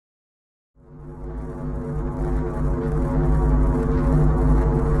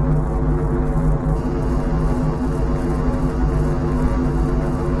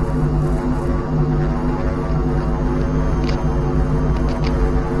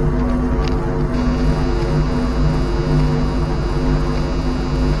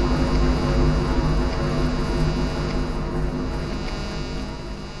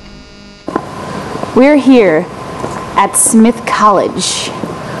We're here at Smith College,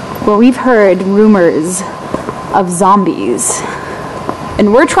 where we've heard rumors of zombies.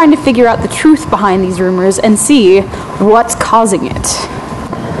 And we're trying to figure out the truth behind these rumors and see what's causing it.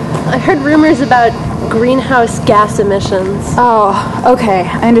 I heard rumors about greenhouse gas emissions. Oh, okay,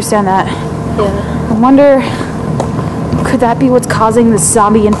 I understand that. Yeah. I wonder, could that be what's causing the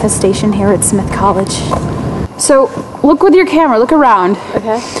zombie infestation here at Smith College? So, look with your camera, look around.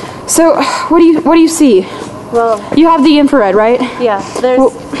 Okay. So, what do you see? Well, you have the infrared, right? Yeah, there's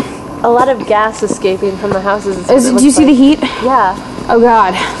a lot of gas escaping from the houses. Do you see the heat? Yeah. Oh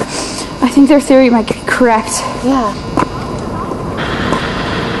god. I think their theory might be correct. Yeah.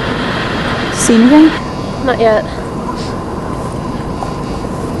 See anything? Not yet.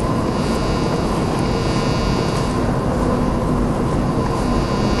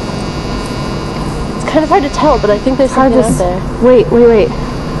 It's kind of hard to tell, but I think there's something out there. Wait.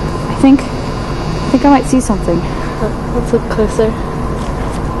 I think I might see something. Let's look closer.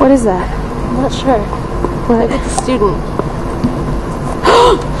 What is that? I'm not sure. What? Maybe it's a student.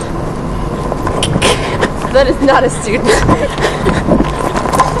 That is not a student.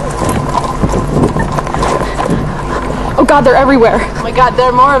 Oh god, they're everywhere. Oh my god, there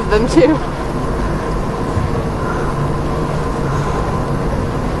are more of them too.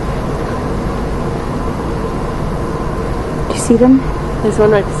 Do you see them? There's one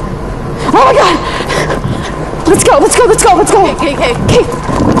right beside. Oh my god! Let's go! Okay.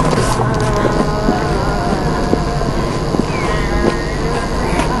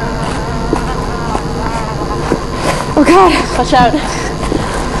 Oh god! Watch out.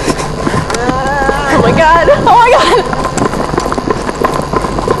 Oh my god!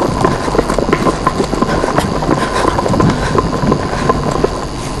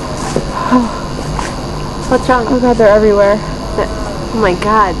 What's wrong? Oh god, they're everywhere. Oh my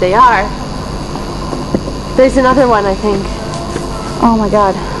god, they are. There's another one, I think. Oh my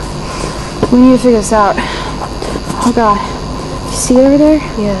god. We need to figure this out. Oh god. You see it over there?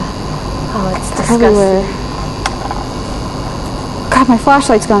 Yeah. Oh, it's disgusting. Everywhere. God, my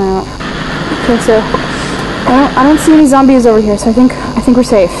flashlight's gone out. Okay, so I don't see any zombies over here, so I think we're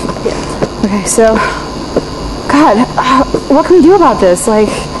safe. Yeah. Okay, so God, what can we do about this? Like,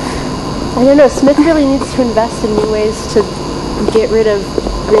 I don't know. Smith really needs to invest in new ways to get rid of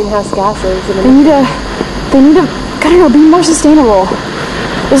greenhouse gases. They need to, I don't know, be more sustainable.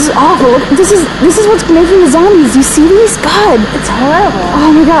 This is awful. This is what's making the zombies. Do you see these? God, it's horrible.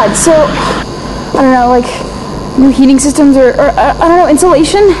 Oh my god. So, I don't know, like new heating systems or I don't know,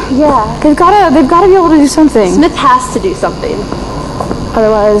 insulation. Yeah. They've gotta be able to do something. Smith has to do something.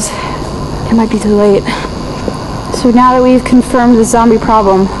 Otherwise, it might be too late. So now that we've confirmed the zombie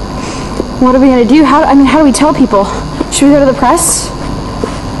problem, what are we gonna do? How do we tell people? Should we go to the press?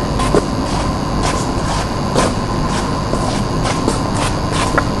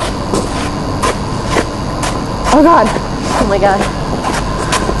 Oh god. Oh my god.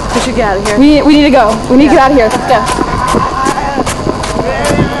 We should get out of here. We need to go. We need to get out of here. Let's go.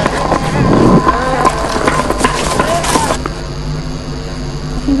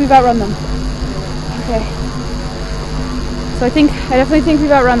 I think we've outrun them. Okay. So I definitely think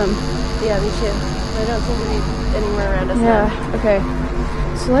we've outrun them. Yeah, me too. I don't seem to be anywhere around us now. Yeah, okay.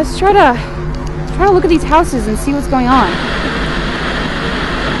 So let's try to look at these houses and see what's going on.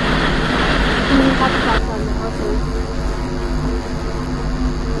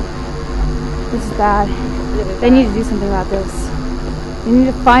 This is bad. They need to do something about this. They need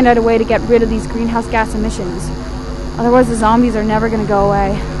to find out a way to get rid of these greenhouse gas emissions. Otherwise the zombies are never going to go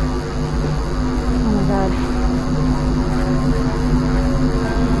away. Oh my god.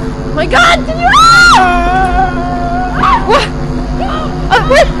 Oh my god! Did you... What?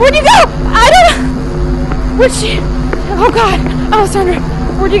 Where'd you go? I don't... Where'd she... Oh god. Alessandra,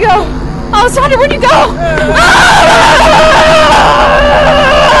 where'd you go? Alessandra, where'd you go?